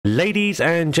Ladies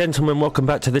and gentlemen, welcome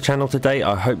back to the channel today.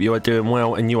 I hope you are doing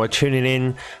well and you are tuning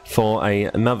in for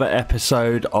another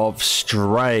episode of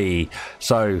Stray.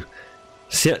 So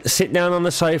sit down on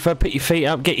the sofa, put your feet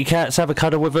up, get your cats, have a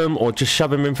cuddle with them, or just shove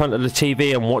them in front of the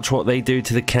TV and watch what they do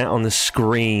to the cat on the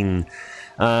screen.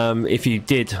 If you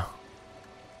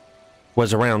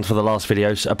was around for the last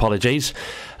videos, apologies.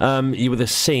 You would have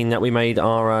seen that we made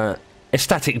our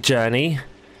ecstatic journey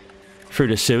through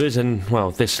the sewers, and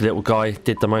well, this little guy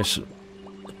did the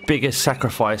biggest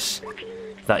sacrifice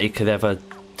that he could ever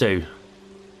do.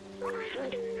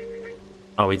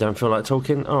 Oh, we don't feel like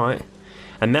talking? Alright.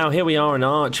 And now here we are in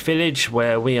Arch Village,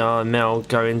 where we are now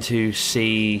going to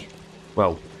see,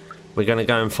 well, we're going to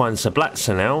go and find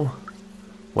Sablatza now,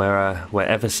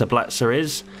 wherever Sablatza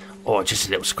is. Or just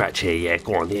a little scratch here, yeah,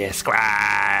 go on, yeah,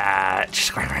 scratch,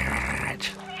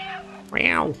 scratch.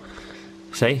 Meow.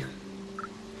 See?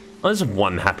 Oh, there's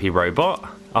one happy robot.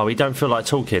 Oh, we don't feel like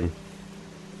talking.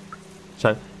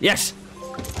 So, yes!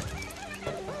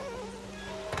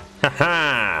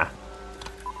 Haha!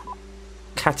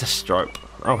 Catastrophe.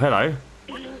 Oh, hello.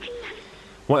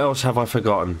 What else have I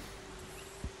forgotten?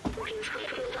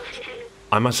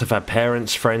 I must have had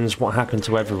parents, friends. What happened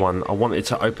to everyone? I wanted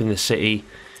to open the city,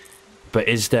 but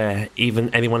is there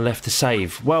even anyone left to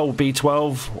save? Well,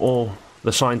 BlueTwelve, or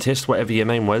the scientist, whatever your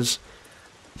name was,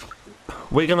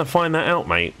 we're going to find that out,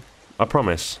 mate. I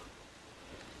promise.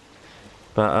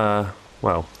 But,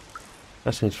 well,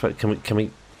 that seems... Can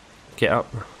we get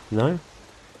up? No?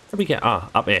 How do we get... Ah,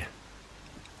 up here.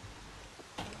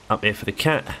 Up here for the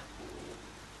cat.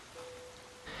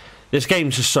 This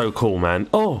game's just so cool, man.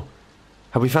 Oh!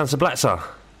 Have we found Sablatza?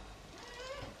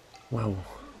 Wow.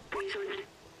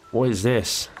 What is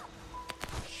this?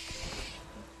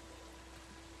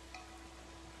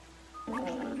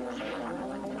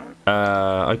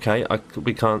 Okay,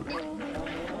 we can't...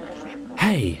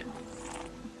 Hey!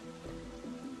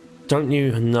 Don't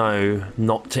you know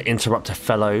not to interrupt a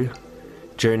fellow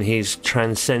during his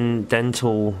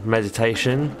transcendental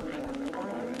meditation?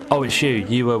 Oh, it's you.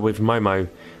 You were with Momo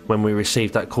when we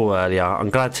received that call earlier. I'm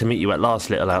glad to meet you at last,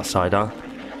 little outsider.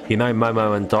 You know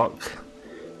Momo and Doc,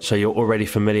 so you're already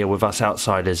familiar with us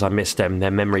outsiders. I miss them.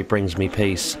 Their memory brings me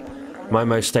peace.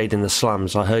 Momo stayed in the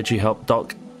slums. I heard you helped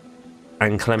Doc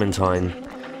and Clementine.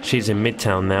 She's in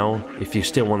Midtown now, if you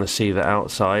still want to see the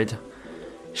outside.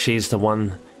 She's the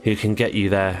one who can get you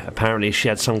there. Apparently she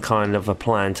had some kind of a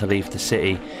plan to leave the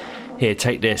city. Here,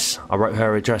 take this. I wrote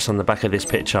her address on the back of this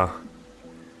picture.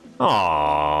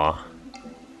 Aww.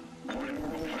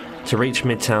 To reach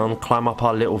Midtown, climb up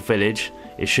our little village.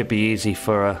 It should be easy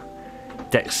for a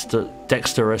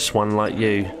dexterous one like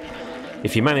you.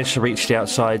 If you manage to reach the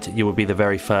outside, you will be the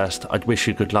very first. I'd wish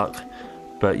you good luck,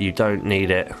 but you don't need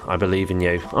it. I believe in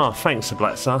you. Oh, thanks,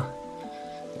 Sablatza.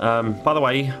 By the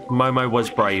way, Momo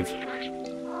was brave.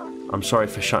 I'm sorry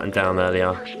for shutting down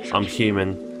earlier. I'm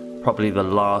human, probably the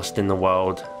last in the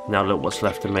world. Now look what's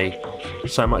left of me.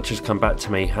 So much has come back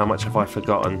to me. How much have I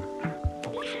forgotten?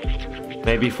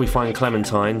 Maybe if we find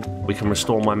Clementine, we can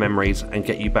restore my memories and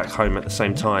get you back home at the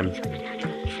same time.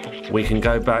 We can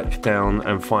go back down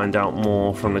and find out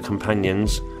more from the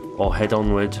companions, or head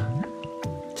onward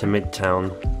to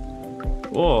Midtown.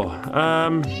 Or,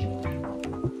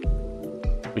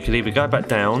 we could either go back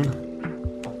down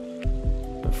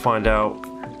and find out,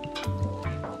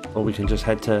 or we can just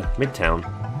head to Midtown.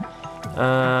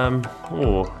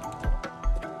 Oh,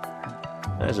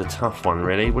 that is a tough one,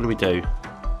 really. What do we do?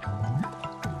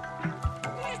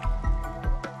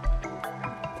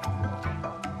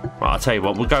 Well, I'll tell you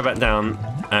what, we'll go back down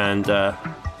and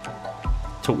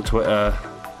talk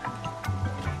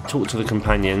to the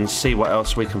companions, see what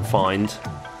else we can find,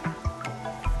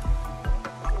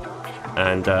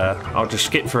 and I'll just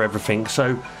skip through everything.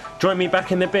 So join me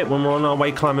back in a bit when we're on our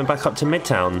way climbing back up to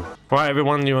Midtown. Right,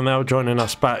 everyone, you are now joining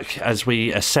us back as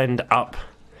we ascend up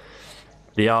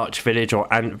the Arch Village,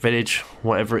 or Ant Village,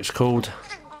 whatever it's called.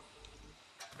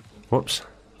 Whoops.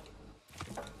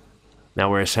 Now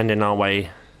we're ascending our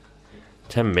way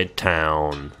to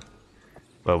Midtown,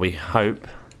 where we hope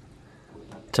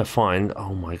to find...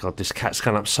 Oh my god, this cat's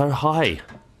gone up so high.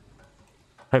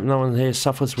 Hope no one here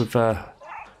suffers with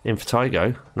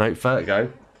vertigo. No,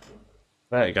 vertigo.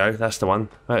 Vertigo, that's the one.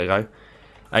 Vertigo.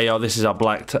 Hey, yo, this is a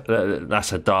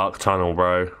that's a dark tunnel,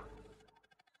 bro.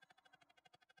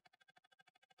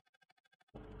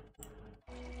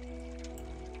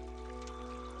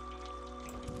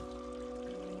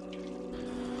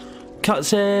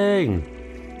 Cutscene!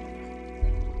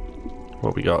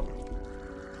 What we got?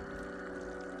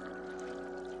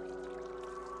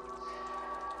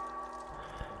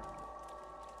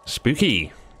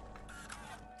 Spooky.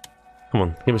 Come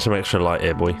on, give me some extra light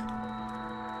here, boy.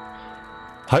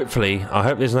 Hopefully, I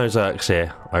hope there's no Zerks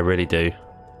here. I really do.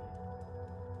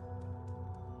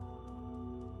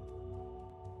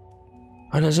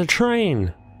 Oh, there's a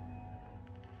train!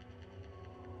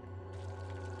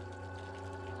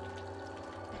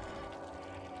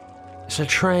 It's a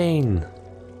train!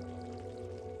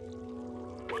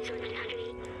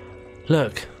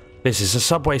 Look, this is a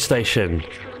subway station.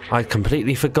 I'd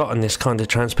completely forgotten this kind of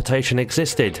transportation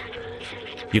existed.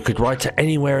 You could ride to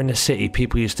anywhere in the city.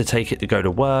 People used to take it to go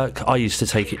to work. I used to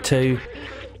take it too.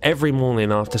 Every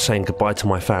morning after saying goodbye to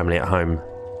my family at home.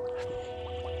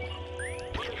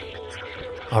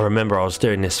 I remember I was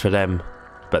doing this for them,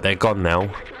 but they're gone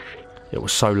now. It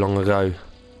was so long ago.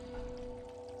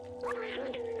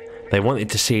 They wanted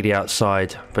to see the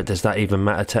outside, but does that even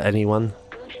matter to anyone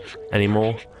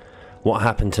anymore? What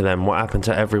happened to them? What happened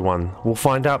to everyone? We'll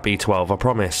find out, B12, I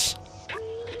promise.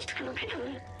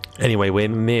 Anyway, we're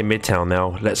near Midtown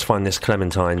now. Let's find this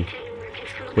Clementine.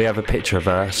 We have a picture of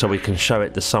her, so we can show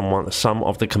it to some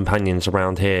of the companions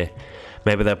around here.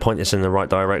 Maybe they'll point us in the right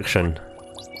direction.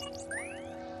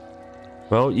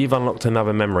 Well, you've unlocked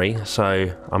another memory,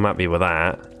 so I'm happy with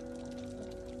that.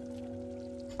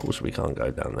 Of course we can't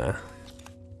go down there.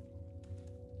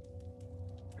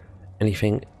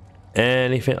 Anything?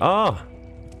 Anything? Ah!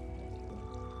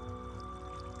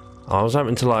 Oh! I was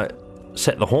hoping to, like,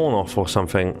 set the horn off or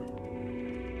something.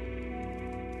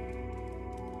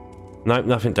 Nope,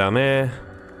 nothing down there.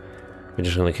 We're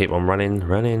just going to keep on running,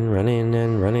 running, running,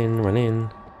 and running,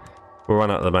 running. We'll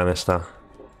run up the banister.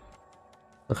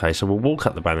 Okay, so we'll walk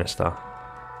up the banister.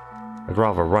 I'd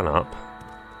rather run up.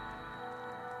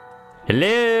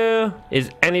 Hello? Is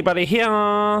anybody here?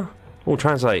 We'll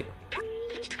translate.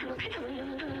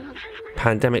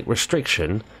 Pandemic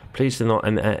restriction. Please do not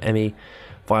enter. Any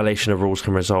violation of rules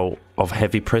can result of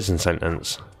heavy prison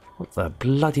sentence. What the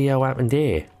bloody hell happened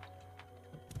here?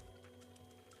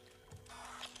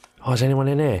 Oh, is anyone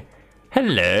in here?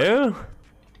 Hello?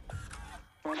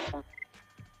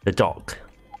 The dock.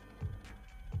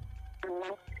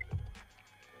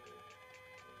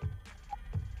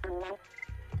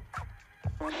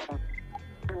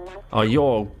 Oh,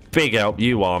 you're a big help,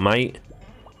 you are, mate.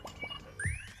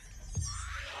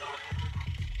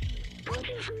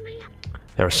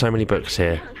 There are so many books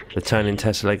here. The Turing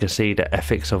Test Legacy, The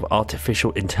Ethics of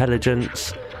Artificial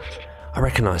Intelligence. I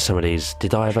recognise some of these.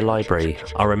 Did I have a library?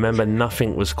 I remember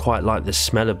nothing was quite like the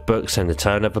smell of books and the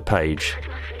turn of a page.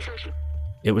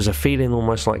 It was a feeling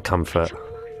almost like comfort.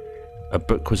 A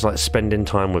book was like spending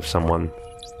time with someone.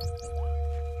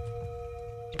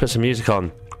 Put some music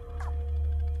on.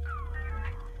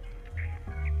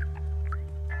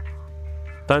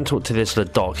 Don't talk to this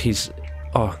little doc. He's...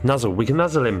 Oh, nuzzle. We can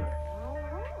nuzzle him.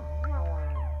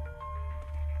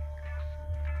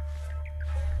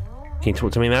 Can you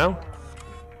talk to me now?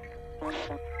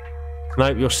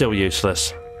 Nope, you're still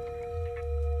useless.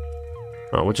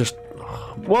 Right, we'll just...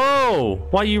 Whoa!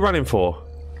 What are you running for?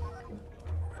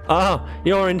 Ah,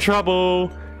 you're in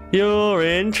trouble! You're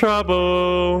in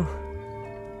trouble!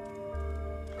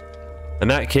 And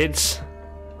that, kids,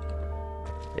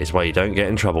 is why you don't get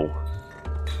in trouble.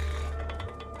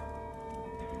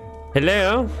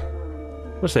 Hello?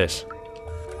 What's this?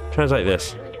 Translate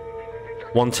this.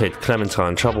 Wanted,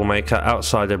 Clementine, troublemaker,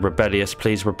 outsider, rebellious,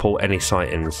 please report any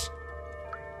sightings.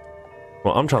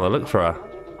 Well, I'm trying to look for her.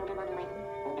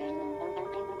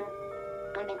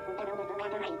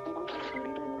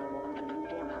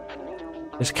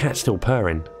 This cat's still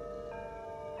purring.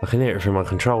 I can hear it through my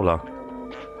controller.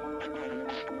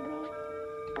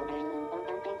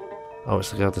 Oh,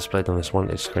 it's the girl displayed on this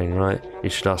wanted screen, right? You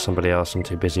should ask somebody else. I'm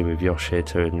too busy with Yosh here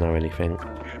to know anything.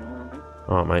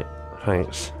 Alright, mate.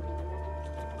 Thanks.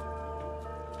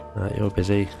 You're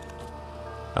busy.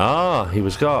 Ah, he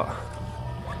was got.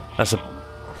 That's a...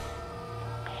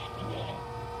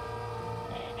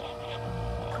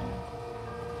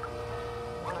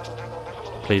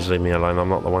 Please leave me alone. I'm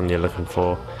not the one you're looking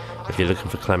for. If you're looking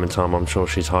for Clementine, I'm sure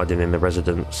she's hiding in the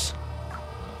residence.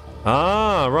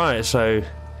 Ah, right. So...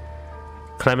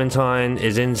 Clementine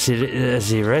is in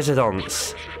the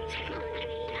residence.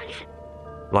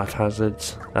 Life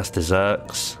hazards. That's the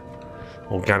Zerks.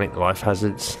 Organic life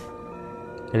hazards.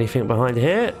 Anything behind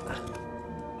here?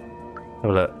 Have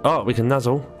a look. Oh, we can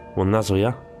nuzzle. We'll nuzzle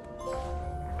ya.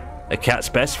 A cat's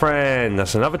best friend.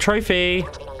 That's another trophy.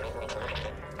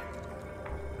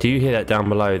 Do you hear that down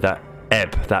below? That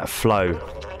ebb, that flow.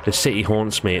 The city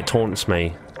haunts me. It taunts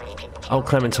me. Oh,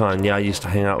 Clementine. Yeah, I used to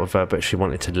hang out with her, but she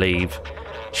wanted to leave.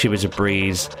 She was a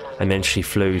breeze, and then she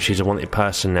flew. She's a wanted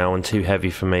person now and too heavy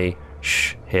for me.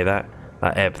 Shh, hear that?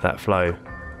 That ebb, that flow.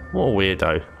 What a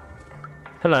weirdo.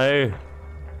 Hello.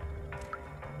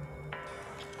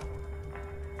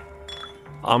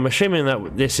 I'm assuming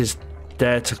that this is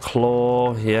there to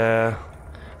claw. Yeah.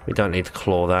 We don't need to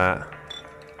claw that.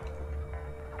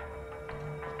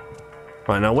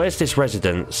 Right, now where's this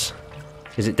residence?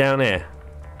 Is it down here?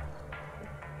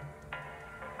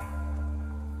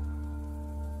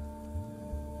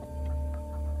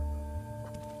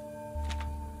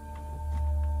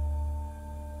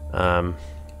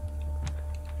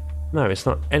 No, it's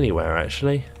not anywhere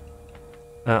actually.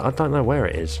 I don't know where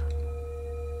it is.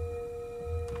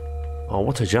 Oh,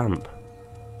 what a jump.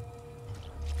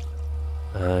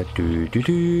 Oh,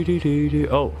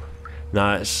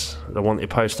 no, it's the wanted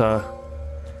poster.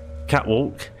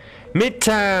 Catwalk.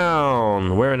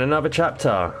 Midtown! We're in another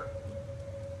chapter.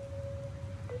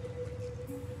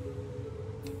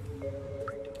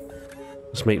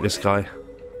 Let's meet this guy.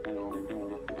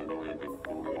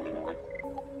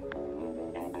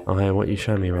 Oh, hey, what are you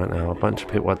showing me right now? A bunch of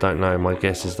people I don't know. My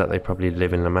guess is that they probably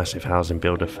live in a massive housing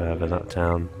builder further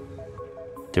uptown.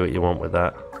 Do what you want with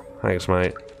that. Thanks,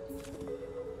 mate.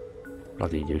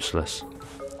 Bloody useless.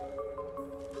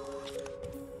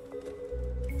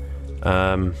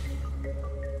 Oh,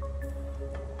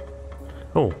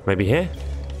 maybe here?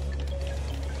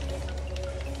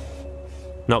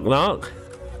 Knock knock.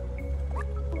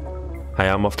 Hey,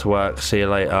 I'm off to work. See you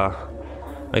later.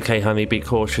 Okay, honey, be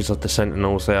cautious of the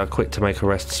sentinels. They are quick to make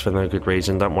arrests for no good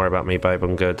reason. Don't worry about me, babe.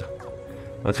 I'm good.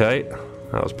 Okay,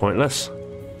 that was pointless.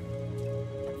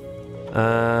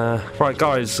 Right,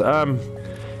 guys.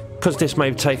 Because this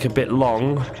may take a bit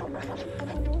long.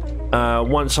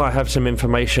 Once I have some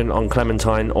information on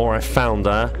Clementine or I found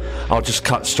her, I'll just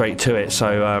cut straight to it.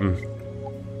 So,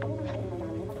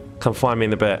 come find me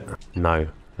in a bit. No,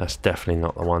 that's definitely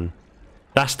not the one.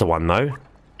 That's the one, though.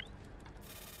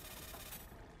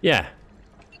 Yeah.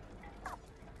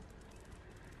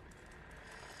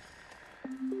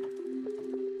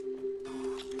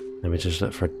 Let me just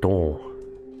look for a door.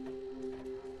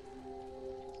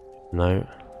 No.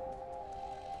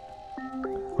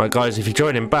 Right, guys, if you're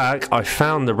joining back, I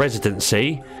found the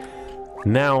residency.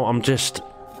 Now I'm just...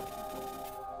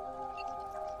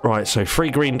 Right, so 3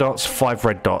 green dots, 5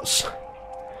 red dots.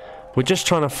 We're just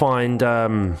trying to find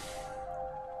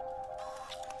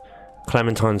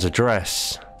Clementine's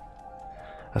address.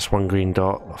 That's 1 green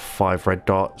dot, 5 red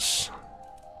dots.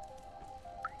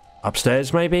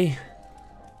 Upstairs, maybe?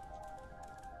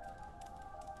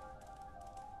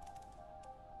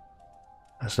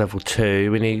 That's level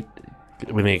 2. We need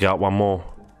to go up one more.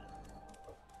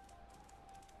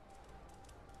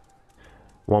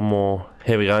 One more.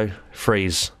 Here we go.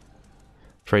 Freeze.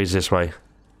 Freeze this way.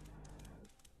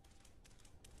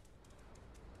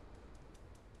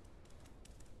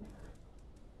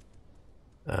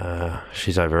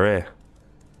 She's over here.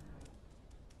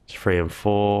 It's 3 and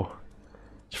 4.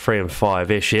 It's 3 and 5.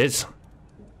 Here she is.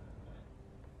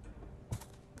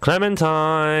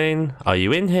 Clementine, are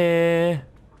you in here?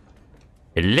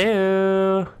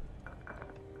 Hello?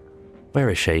 Where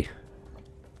is she? Is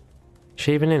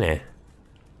she even in here?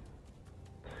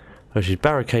 Oh, she's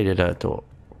barricaded her door.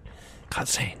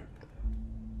 Cutscene.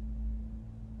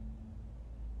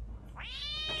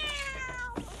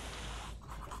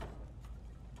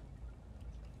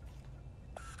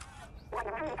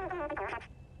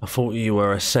 I thought you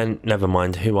were a scent. Never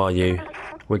mind. Who are you?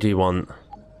 What do you want?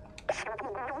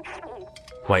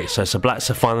 Wait, so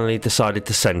Sablatza finally decided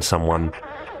to send someone.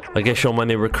 I guess you're my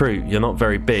new recruit. You're not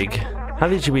very big. How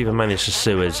did you even manage the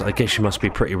sewers? I guess you must be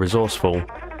pretty resourceful.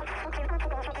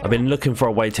 I've been looking for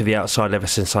a way to the outside ever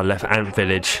since I left Ant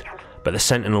Village, but the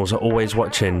sentinels are always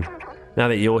watching. Now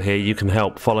that you're here, you can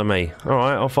help. Follow me.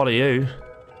 Alright, I'll follow you.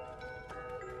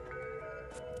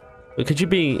 But could you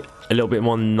be a little bit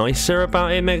more nicer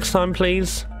about it next time,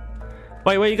 please?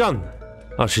 Wait, where you gone?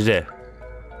 Oh, she's here.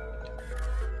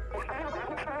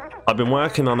 I've been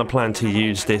working on a plan to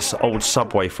use this old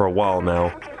subway for a while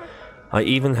now. I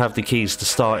even have the keys to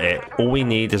start it. All we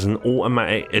need is an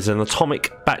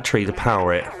atomic battery to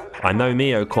power it. I know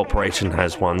Neo Corporation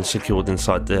has one secured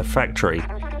inside their factory.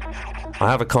 I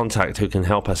have a contact who can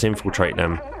help us infiltrate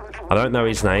them. I don't know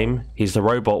his name. He's the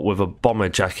robot with a bomber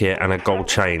jacket and a gold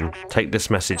chain. Take this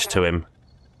message to him.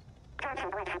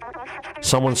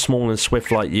 Someone small and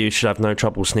swift like you should have no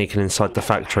trouble sneaking inside the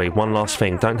factory. One last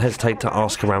thing, don't hesitate to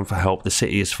ask around for help. The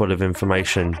city is full of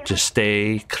information. Just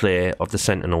stay clear of the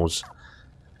sentinels.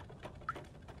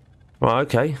 Right,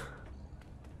 okay.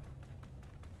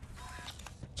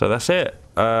 So that's it.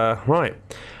 Right,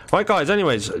 guys,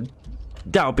 anyways,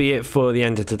 that'll be it for the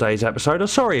end of today's episode.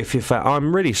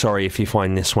 I'm really sorry if you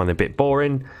find this one a bit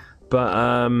boring,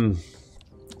 but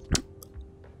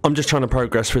I'm just trying to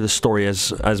progress through the story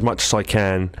as much as I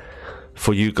can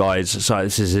for you guys, so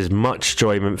this is as much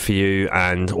enjoyment for you,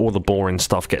 and all the boring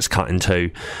stuff gets cut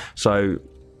into. So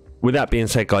with that being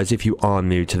said, guys, if you are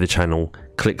new to the channel,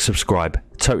 click subscribe,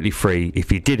 totally free.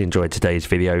 If you did enjoy today's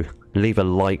video, leave a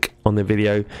like on the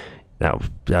video.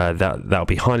 That'll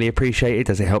be highly appreciated,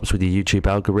 as it helps with the YouTube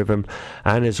algorithm.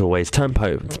 And as always, turn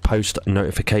post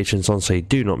notifications on so you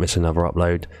do not miss another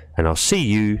upload. And I'll see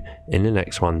you in the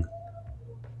next one.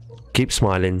 Keep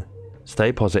smiling,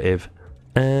 stay positive,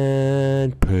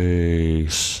 and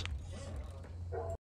peace.